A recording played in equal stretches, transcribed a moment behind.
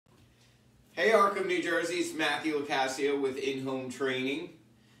Hey Arkham, New Jersey, it's Matthew Locascio with In-Home Training,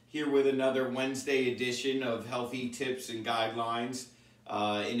 here with another Wednesday edition of healthy tips and guidelines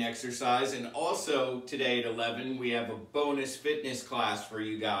in exercise. And also today at 11, we have a bonus fitness class for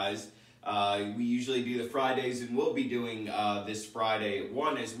you guys. We usually do the Fridays, and we'll be doing this Friday at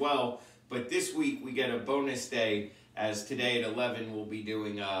 1 as well. But this week we get a bonus day, as today at 11 we'll be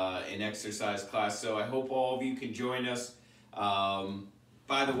doing an exercise class. So I hope all of you can join us.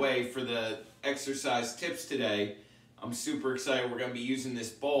 By the way, for the exercise tips today, I'm super excited. We're going to be using this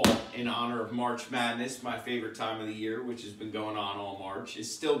ball in honor of March Madness, my favorite time of the year, which has been going on all March.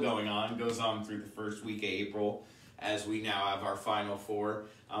 It's still going on. It goes on through the first week of April, as we now have our Final Four.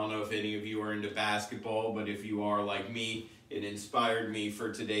 I don't know if any of you are into basketball, but if you are like me, it inspired me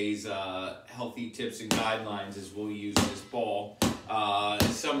for today's healthy tips and guidelines as we'll use this ball.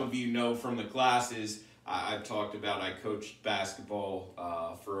 As some of you know from the classes, I've talked about, I coached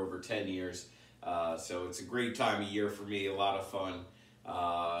basketball for over 10 years. So it's a great time of year for me, a lot of fun,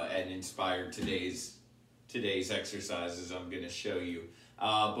 and inspired today's exercises I'm going to show you.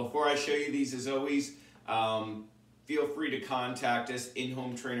 Before I show you these, as always, feel free to contact us,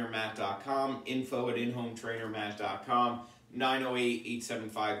 inhometrainermatt.com, info@inhometrainermatt.com,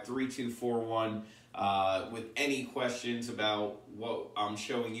 908-875-3241. With any questions about what I'm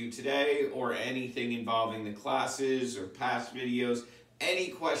showing you today or anything involving the classes or past videos, any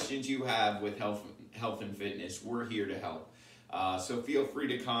questions you have with health and fitness, we're here to help. So feel free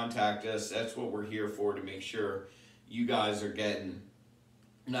to contact us. That's what we're here for, to make sure you guys are getting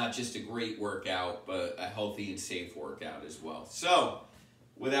not just a great workout, but a healthy and safe workout as well. So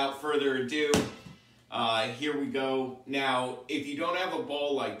without further ado, here we go. Now, if you don't have a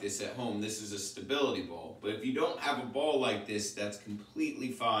ball like this at home, this is a stability ball. But if you don't have a ball like this, that's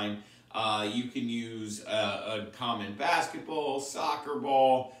completely fine. You can use a common basketball, soccer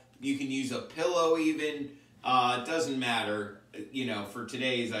ball. You can use a pillow even. It doesn't matter. You know, for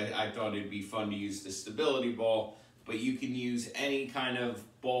today's, I thought it'd be fun to use the stability ball. But you can use any kind of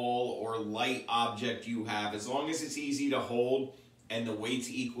ball or light object you have, as long as it's easy to hold and the weight's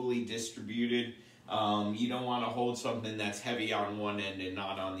equally distributed. You don't want to hold something that's heavy on one end and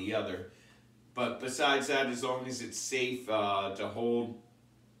not on the other. But besides that, as long as it's safe to hold,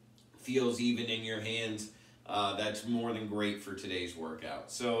 feels even in your hands, that's more than great for today's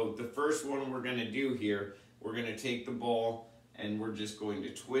workout. So the first one we're going to do here, we're going to take the ball and we're just going to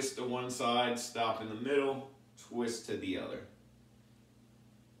twist to one side, stop in the middle, twist to the other.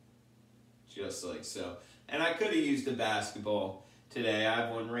 Just like so. And I could have used a basketball today. I have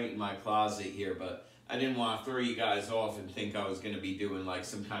one right in my closet here, but I didn't want to throw you guys off and think I was going to be doing like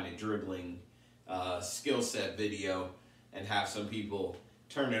some kind of dribbling skill set video and have some people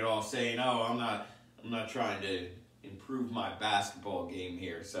turn it off saying, "Oh, I'm not trying to improve my basketball game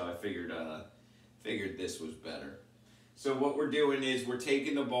here." So I figured this was better. So what we're doing is we're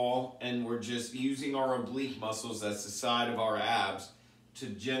taking the ball and we're just using our oblique muscles, that's the side of our abs, to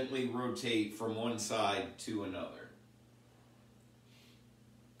gently rotate from one side to another.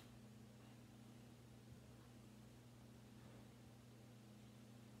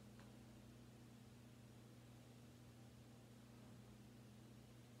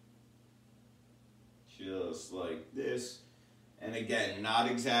 Just like this. And again, not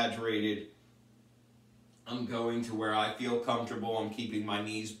exaggerated. I'm going to where I feel comfortable. I'm keeping my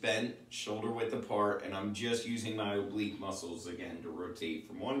knees bent, shoulder width apart, and I'm just using my oblique muscles again to rotate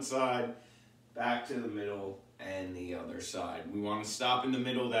from one side back to the middle and the other side. We want to stop in the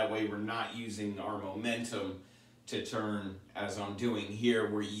middle, that way we're not using our momentum to turn as I'm doing here.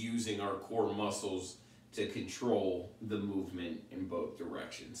 We're using our core muscles to control the movement in both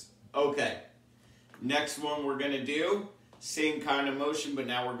directions. Okay. Next one we're going to do, same kind of motion, but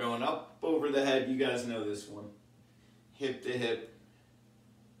now we're going up over the head. You guys know this one. Hip to hip.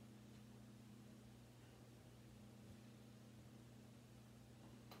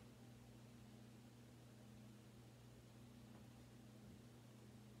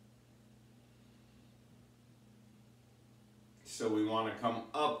 So we want to come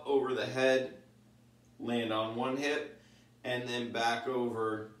up over the head, land on one hip, and then back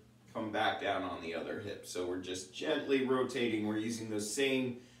over, come back down on the other hip. So we're just gently rotating. We're using those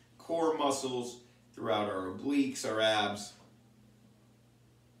same core muscles throughout our obliques, our abs.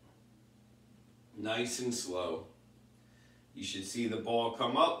 Nice and slow. You should see the ball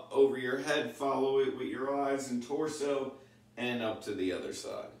come up over your head, follow it with your eyes and torso, and up to the other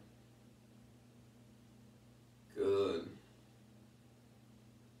side. Good.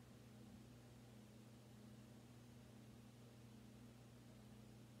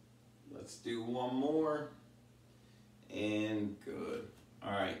 Let's do one more. And good.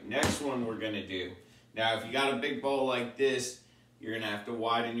 All right, next one we're gonna do. Now, if you got a big ball like this, you're gonna have to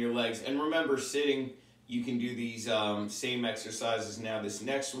widen your legs. And remember, sitting, you can do these same exercises. Now, this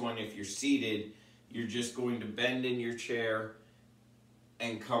next one, if you're seated, you're just going to bend in your chair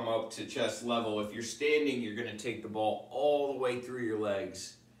and come up to chest level. If you're standing, you're gonna take the ball all the way through your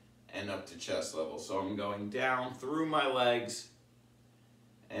legs and up to chest level. So I'm going down through my legs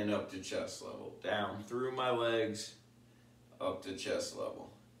and up to chest level. Down through my legs, up to chest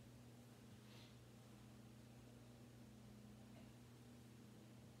level.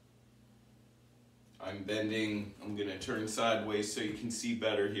 I'm bending, I'm gonna turn sideways so you can see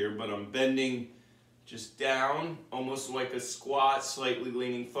better here, but I'm bending just down, almost like a squat, slightly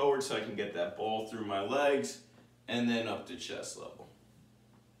leaning forward so I can get that ball through my legs, and then up to chest level.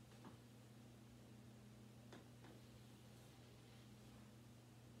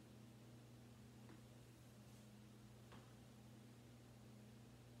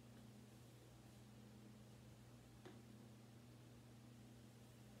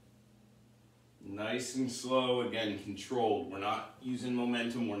 Nice and slow, again, controlled. We're not using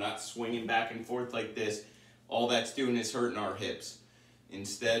momentum, we're not swinging back and forth like this. All that's doing is hurting our hips.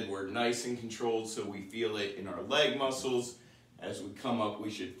 Instead, we're nice and controlled so we feel it in our leg muscles. As we come up, we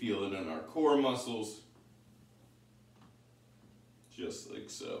should feel it in our core muscles. Just like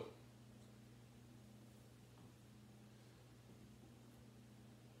so.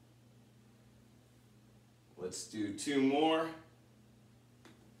 Let's do 2 more.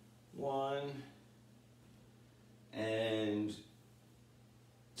 1 and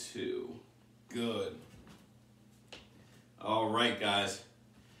 2. Good. All right, guys.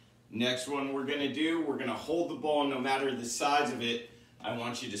 Next one we're gonna do, we're gonna hold the ball no matter the size of it. I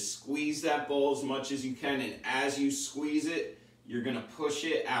want you to squeeze that ball as much as you can, and as you squeeze it, you're gonna push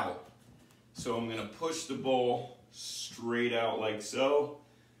it out. So I'm gonna push the ball straight out like so.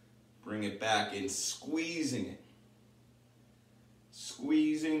 Bring it back in, squeezing it.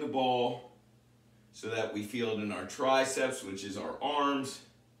 Squeezing the ball so that we feel it in our triceps, which is our arms.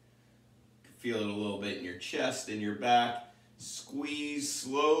 Feel it a little bit in your chest and your back. Squeeze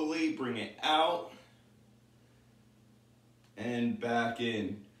slowly, bring it out and back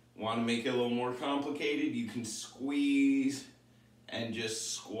in. Want to make it a little more complicated? You can squeeze and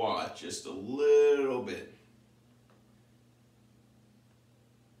just squat just a little bit.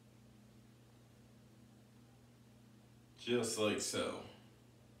 Just like so.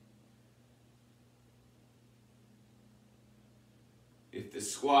 If the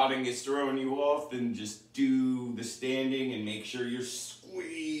squatting is throwing you off, then just do the standing and make sure you're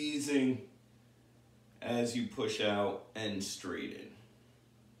squeezing as you push out and straighten.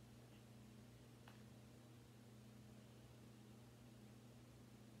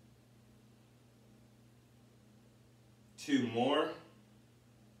 Two more.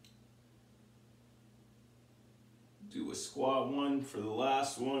 Do a squat one for the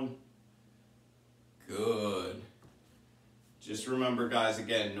last one. Good. Just remember, guys,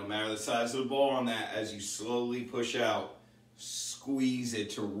 again, no matter the size of the ball on that, as you slowly push out, squeeze it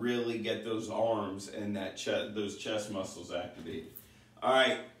to really get those arms and that those chest muscles activated. All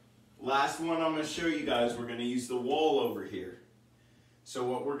right, last one I'm going to show you guys. We're going to use the wall over here. So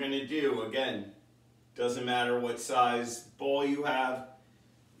what we're going to do, again, doesn't matter what size ball you have,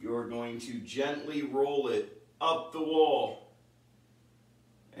 you're going to gently roll it up the wall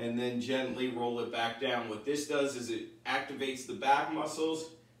and then gently roll it back down. What this does is it activates the back muscles.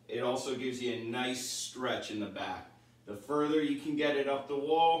 It also gives you a nice stretch in the back. The further you can get it up the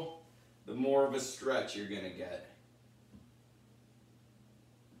wall, the more of a stretch you're going to get.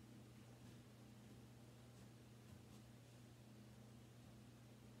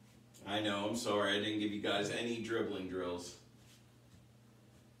 I know, I'm sorry, I didn't give you guys any dribbling drills.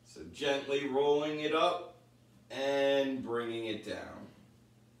 So gently rolling it up and bringing it down.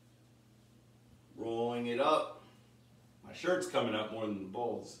 Rolling it up. My shirt's coming up more than the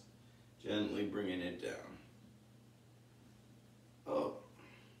balls. Gently bringing it down. Up.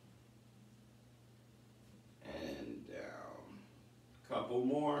 And down. Couple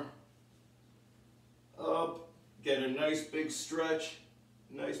more. Up. Get a nice big stretch.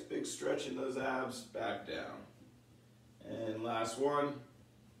 Nice big stretch in those abs. Back down. And last one.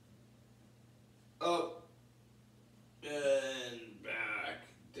 Up. And back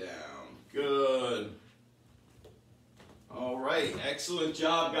down. Good. All right, excellent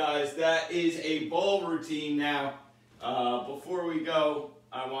job, guys. That is a ball routine now. Before we go,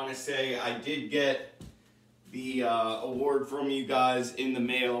 I want to say I did get the award from you guys in the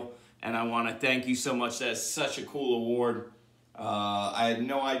mail, and I want to thank you so much. That's such a cool award. I had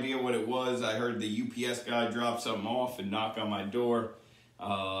no idea what it was. I heard the UPS guy drop something off and knock on my door.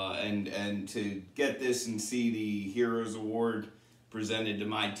 and to get this and see the Heroes Award presented to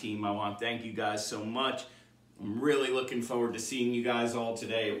my team, I want to thank you guys so much. I'm really looking forward to seeing you guys all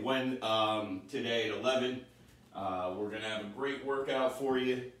today today at 11. We're going to have a great workout for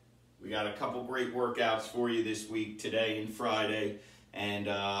you. We got a couple great workouts for you this week, today and Friday, and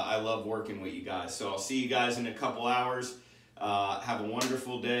I love working with you guys. So I'll see you guys in a couple hours. Have a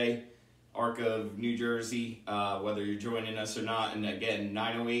wonderful day. ARC of New Jersey, whether you're joining us or not. And again,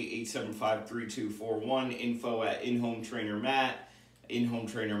 908-875-3241, info at InHomeTrainerMatt,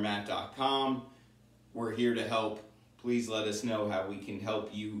 InHomeTrainerMatt.com. We're here to help. Please let us know how we can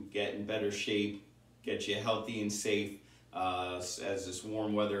help you get in better shape, get you healthy and safe as this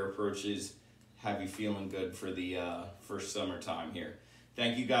warm weather approaches, have you feeling good for the first summertime here.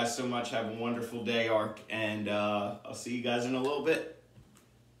 Thank you guys so much. Have a wonderful day, ARC, and I'll see you guys in a little bit.